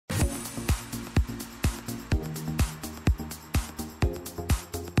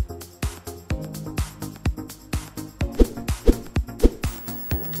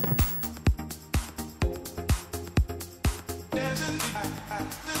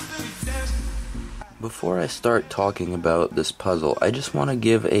Before I start talking about this puzzle, I just want to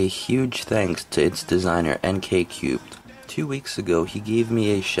give a huge thanks to its designer NKCubed. 2 weeks ago he gave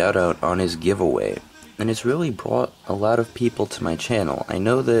me a shout out on his giveaway, and it's really brought a lot of people to my channel. I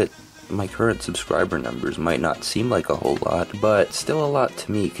know that my current subscriber numbers might not seem like a whole lot, but still a lot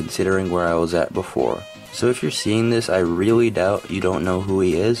to me considering where I was at before. So if you're seeing this, I really doubt you don't know who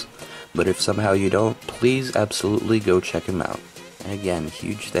he is, but if somehow you don't, please absolutely go check him out. And again,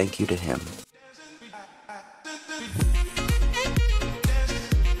 huge thank you to him.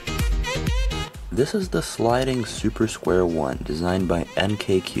 This is the sliding Super Square-1 designed by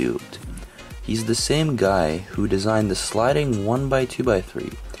NKCubed. He's the same guy who designed the sliding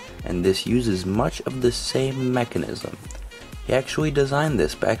 1x2x3, and this uses much of the same mechanism. He actually designed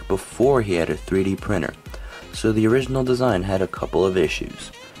this back before he had a 3D printer, so the original design had a couple of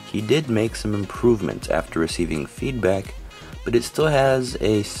issues. He did make some improvements after receiving feedback, but it still has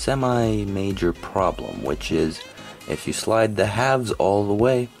a semi-major problem, which is if you slide the halves all the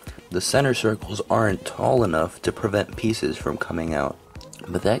way, the center circles aren't tall enough to prevent pieces from coming out.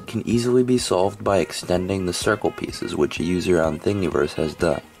 But that can easily be solved by extending the circle pieces, which a user on Thingiverse has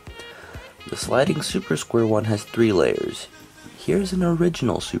done. The sliding Super Square-1 has 3 layers. Here's an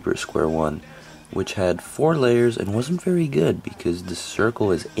original Super Square-1, which had 4 layers and wasn't very good because the circle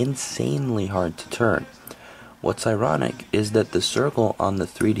is insanely hard to turn. What's ironic is that the circle on the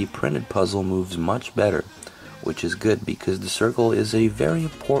 3D printed puzzle moves much better, which is good because the circle is a very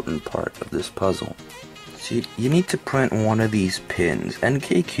important part of this puzzle. So you need to print one of these pins.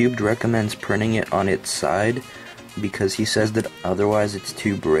 NKCubed recommends printing it on its side because he says that otherwise it's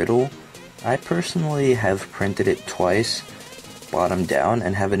too brittle. I personally have printed it twice, bottom down,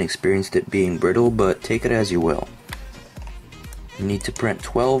 and haven't experienced it being brittle, but take it as you will. You need to print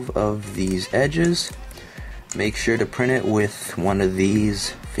 12 of these edges. Make sure to print it with one of these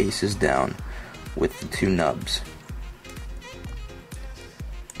faces down, with the 2 nubs.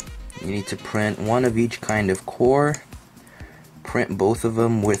 You need to print one of each kind of core. Print both of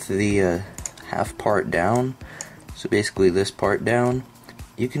them with the half part down, so basically this part down.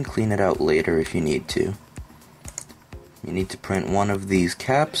 You can clean it out later if you need to. You need to print one of these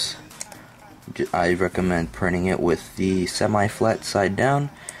caps. I recommend printing it with the semi-flat side down.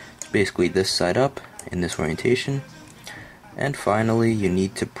 It's basically this side up in this orientation. And finally, you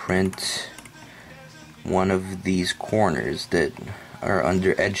need to print one of these corners that are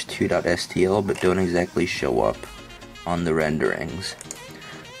under edge2.stl but don't exactly show up on the renderings.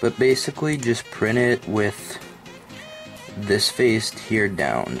 But basically just print it with this face here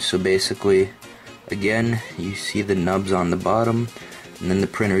down. So basically, again, you see the nubs on the bottom, and then the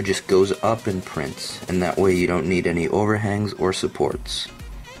printer just goes up and prints, and that way you don't need any overhangs or supports.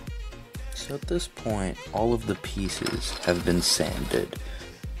 So at this point, all of the pieces have been sanded.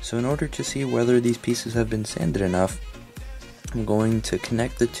 So in order to see whether these pieces have been sanded enough, I'm going to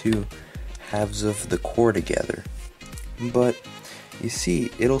connect the 2 halves of the core together. But you see,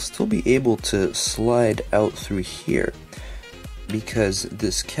 it'll still be able to slide out through here because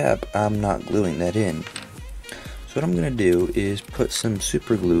this cap, I'm not gluing that in. So what I'm going to do is put some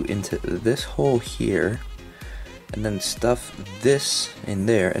super glue into this hole here and then stuff this in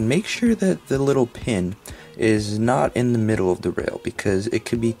there, and make sure that the little pin is not in the middle of the rail because it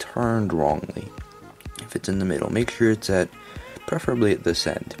could be turned wrongly if it's in the middle. Make sure it's preferably at this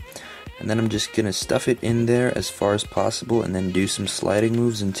end. And then I'm just going to stuff it in there as far as possible and then do some sliding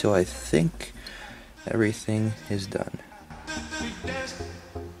moves until I think everything is done.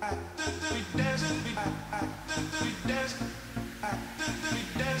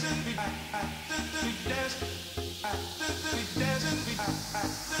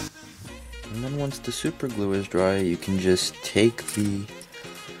 And then once the super glue is dry, you can just take the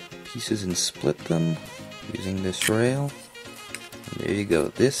pieces and split them using this rail. And there you go.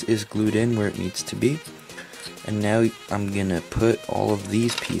 This is glued in where it needs to be. And now I'm gonna put all of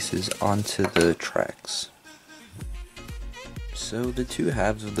these pieces onto the tracks. So the 2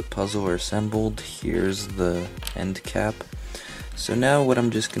 halves of the puzzle are assembled. Here's the end cap. So now what I'm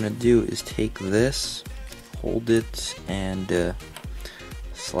just gonna do is take this, hold it, and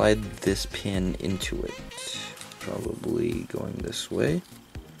slide this pin into it. Probably going this way.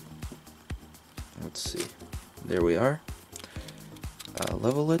 Let's see. There we are.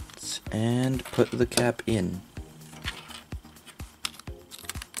 Level it and put the cap in.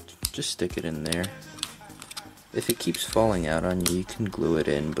 Just stick it in there. If it keeps falling out on you, you can glue it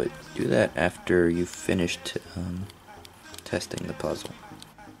in, but do that after you've finished testing the puzzle.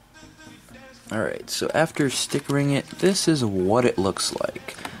 Alright, so after stickering it, this is what it looks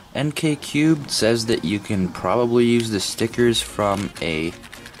like. NKCubed says that you can probably use the stickers from a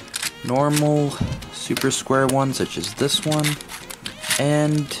normal super square one, such as this one.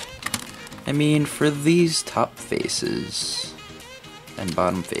 And I mean, for these top faces and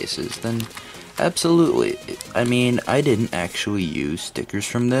bottom faces, then absolutely. I mean, I didn't actually use stickers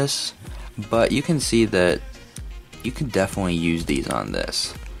from this, but you can see that you can definitely use these on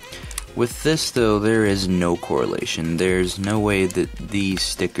this. With this though, there is no correlation. There's no way that these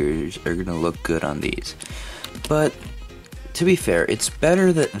stickers are gonna look good on these. But to be fair, it's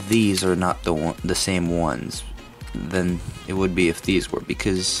better that these are not the same ones than it would be if these were,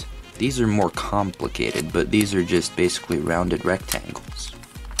 because these are more complicated, but these are just basically rounded rectangles.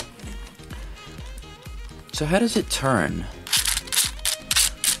 So how does it turn?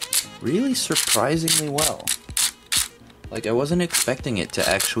 Really surprisingly well. Like, I wasn't expecting it to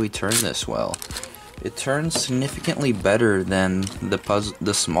actually turn this well. It turns significantly better than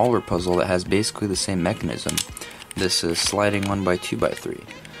the smaller puzzle that has basically the same mechanism. This is sliding 1x2x3.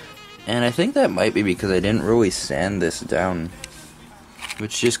 And I think that might be because I didn't really sand this down,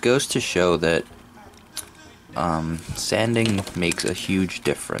 which just goes to show that sanding makes a huge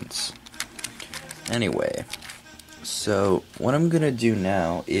difference. Anyway, so what I'm gonna do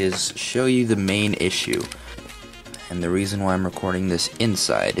now is show you the main issue, and the reason why I'm recording this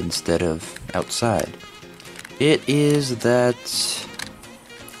inside instead of outside. It is that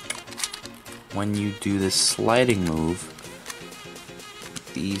when you do this sliding move,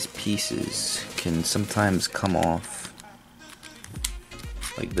 these pieces can sometimes come off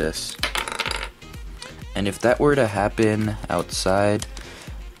like this. And if that were to happen outside,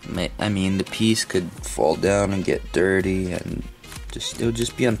 I mean, the piece could fall down and get dirty, and it would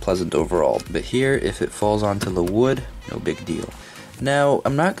just be unpleasant overall. But here, if it falls onto the wood, no big deal. Now,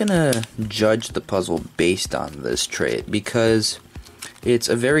 I'm not gonna judge the puzzle based on this trait, because it's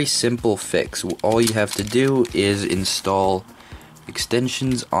a very simple fix. All you have to do is install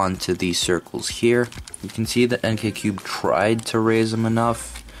extensions onto these circles here. You can see that NKCubed tried to raise them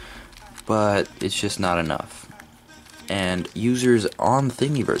enough, but it's just not enough. And users on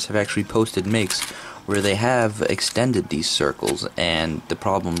Thingiverse have actually posted makes where they have extended these circles and the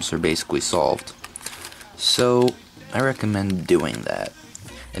problems are basically solved. So I recommend doing that.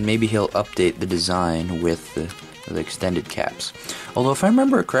 And maybe he'll update the design with the extended caps. Although if I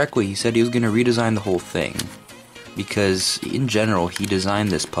remember correctly, he said he was going to redesign the whole thing, because in general he designed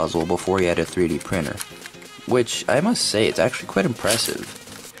this puzzle before he had a 3D printer, which I must say, it's actually quite impressive.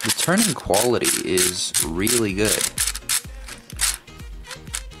 The turning quality is really good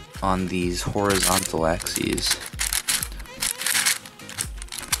on these horizontal axes.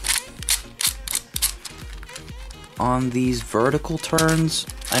 On these vertical turns,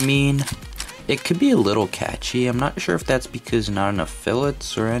 I mean, it could be a little catchy. I'm not sure if that's because not enough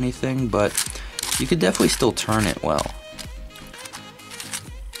fillets or anything, but you could definitely still turn it well.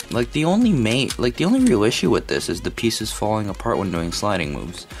 Like, the only real issue with this is the pieces falling apart when doing sliding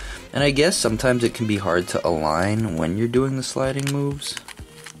moves. And I guess sometimes it can be hard to align when you're doing the sliding moves.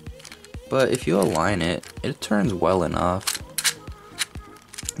 But if you align it, it turns well enough.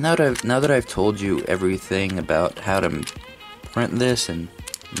 Now that I've told you everything about how to print this and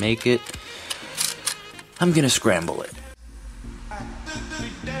make it, I'm gonna scramble it.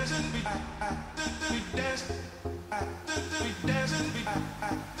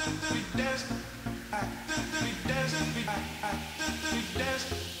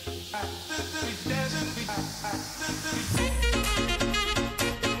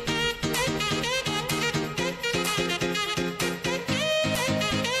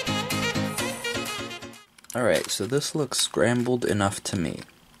 Alright, so this looks scrambled enough to me.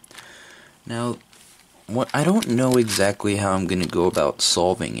 Now, I don't know exactly how I'm going to go about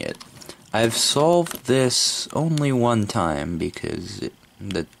solving it. I've solved this only one time because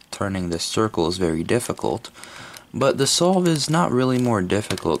turning this circle is very difficult, but the solve is not really more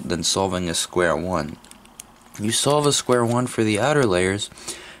difficult than solving a Square-1. You solve a Square-1 for the outer layers,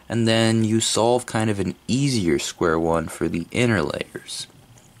 and then you solve kind of an easier Square-1 for the inner layers.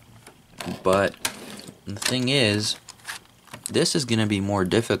 But the thing is, this is going to be more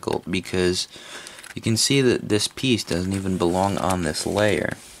difficult because you can see that this piece doesn't even belong on this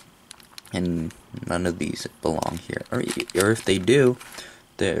layer, and none of these belong here, or if they do,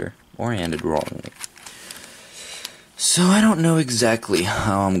 they're oriented wrongly. So I don't know exactly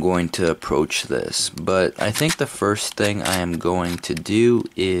how I'm going to approach this, but I think the first thing I am going to do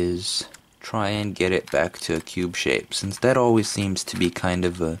is try and get it back to a cube shape, since that always seems to be kind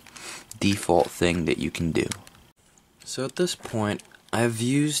of a default thing that you can do. So at this point, I've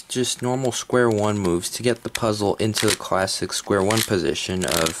used just normal Square-1 moves to get the puzzle into the classic Square-1 position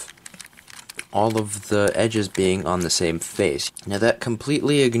of all of the edges being on the same face. Now that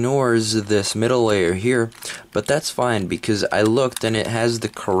completely ignores this middle layer here, but that's fine because I looked and it has the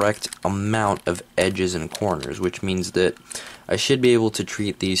correct amount of edges and corners, which means that I should be able to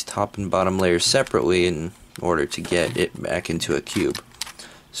treat these top and bottom layers separately in order to get it back into a cube.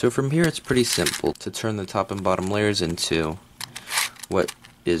 So from here it's pretty simple to turn the top and bottom layers into what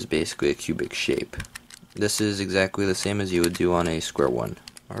is basically a cubic shape. This is exactly the same as you would do on a Square-1.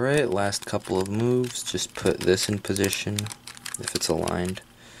 Alright, last couple of moves. Just put this in position if it's aligned.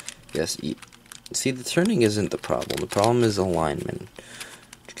 Yes, see, the turning isn't the problem. The problem is alignment,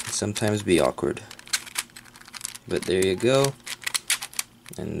 which can sometimes be awkward. But there you go.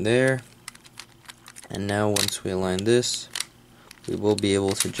 And there. And now once we align this, we will be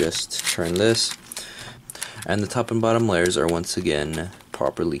able to just turn this. And the top and bottom layers are once again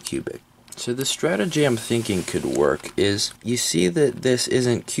properly cubic. So the strategy I'm thinking could work is, you see that this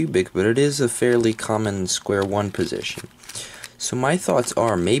isn't cubic, but it is a fairly common Square-1 position. So my thoughts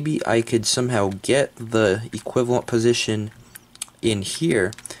are, maybe I could somehow get the equivalent position in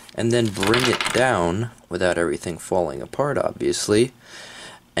here, and then bring it down, without everything falling apart obviously,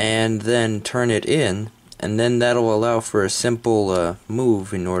 and then turn it in, and then that'll allow for a simple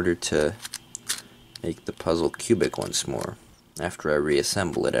move in order to make the puzzle cubic once more, after I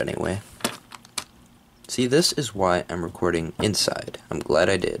reassemble it anyway. See, this is why I'm recording inside. I'm glad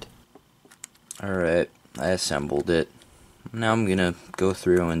I did. Alright, I assembled it. Now I'm gonna go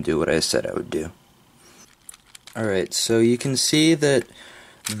through and do what I said I would do. Alright, so you can see that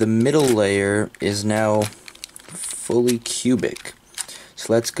the middle layer is now fully cubic.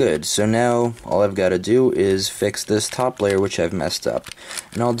 So that's good. So now all I've got to do is fix this top layer, which I've messed up.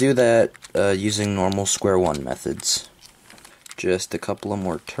 And I'll do that using normal Square-1 methods. Just a couple of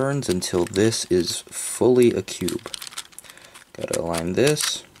more turns until this is fully a cube. Gotta align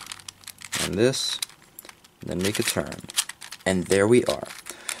this, and this, and then make a turn. And there we are.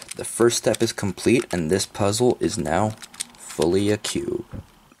 The first step is complete, and this puzzle is now fully a cube.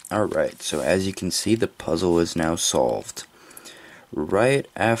 Alright, so as you can see, the puzzle is now solved. Right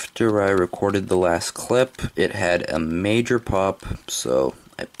after I recorded the last clip, it had a major pop, so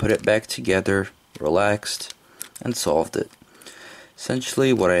I put it back together, relaxed, and solved it.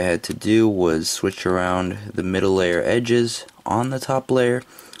 Essentially, what I had to do was switch around the middle layer edges on the top layer,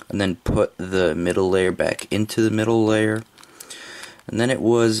 and then put the middle layer back into the middle layer. And then it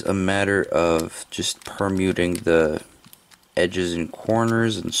was a matter of just permuting the edges and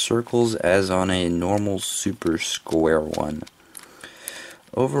corners and circles as on a normal super square one.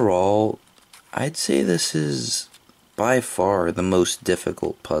 Overall, I'd say this is by far the most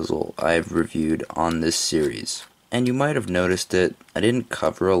difficult puzzle I've reviewed on this series. And you might have noticed that I didn't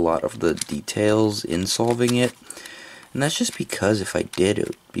cover a lot of the details in solving it, and that's just because if I did, it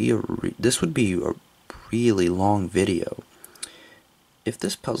would be this would be a really long video. If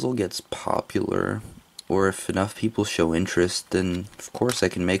this puzzle gets popular, or if enough people show interest, then of course I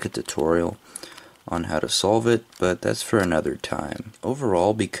can make a tutorial on how to solve it, but that's for another time.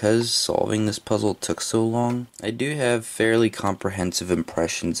 Overall, because solving this puzzle took so long, I do have fairly comprehensive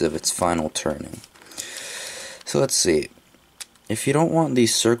impressions of its final turning. So let's see. If you don't want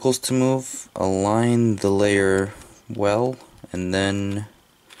these circles to move, align the layer well, and then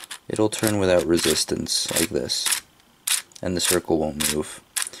it'll turn without resistance, like this. And the circle won't move.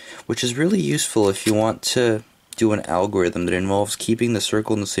 Which is really useful if you want to do an algorithm that involves keeping the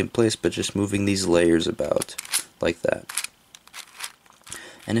circle in the same place, but just moving these layers about, like that.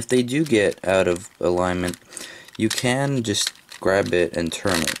 And if they do get out of alignment, you can just grab it and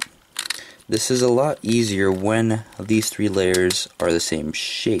turn it. This is a lot easier when these three layers are the same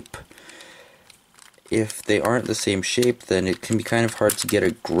shape. If they aren't the same shape, then it can be kind of hard to get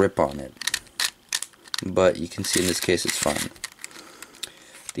a grip on it. But you can see in this case it's fine.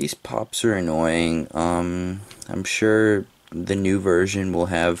 These pops are annoying. I'm sure the new version will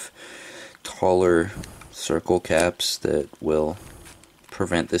have taller circle caps that will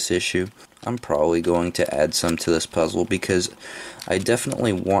prevent this issue. I'm probably going to add some to this puzzle because I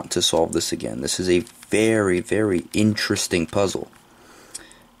definitely want to solve this again. This is a very, very interesting puzzle.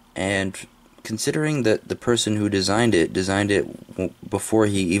 And considering that the person who designed it before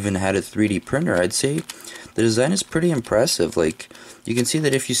he even had a 3D printer, I'd say the design is pretty impressive. Like, you can see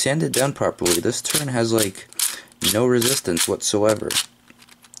that if you sand it down properly, this turn has like no resistance whatsoever.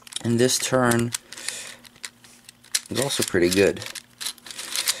 And this turn is also pretty good.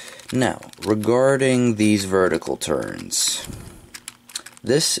 Now, regarding these vertical turns,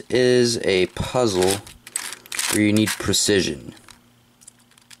 this is a puzzle where you need precision,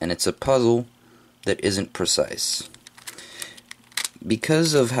 and it's a puzzle that isn't precise.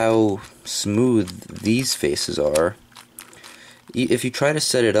 because of how smooth these faces are, if you try to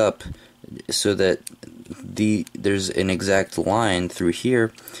set it up so that there's an exact line through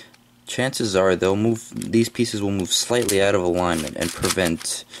here, chances are these pieces will move slightly out of alignment and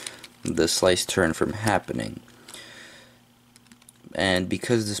prevent the slice turn from happening. And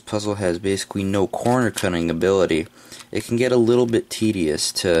because this puzzle has basically no corner cutting ability, it can get a little bit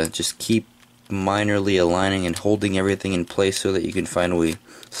tedious to just keep minorly aligning and holding everything in place so that you can finally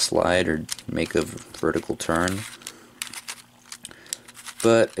slide or make a vertical turn.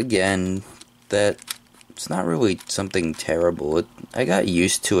 But again, it's not really something terrible. I got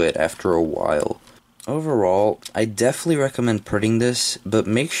used to it after a while. Overall, I definitely recommend printing this, but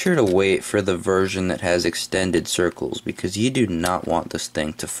make sure to wait for the version that has extended circles, because you do not want this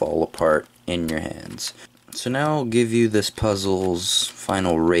thing to fall apart in your hands. So now I'll give you this puzzle's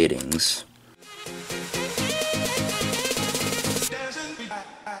final ratings.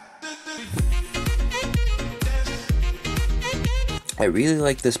 I really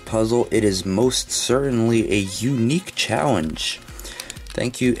like this puzzle. It is most certainly a unique challenge.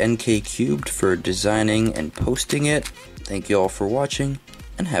 Thank you NKCubed for designing and posting it. Thank you all for watching,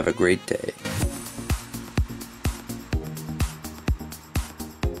 and have a great day.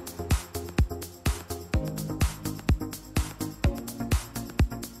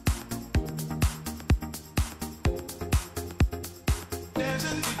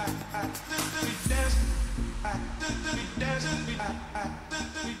 Dancing,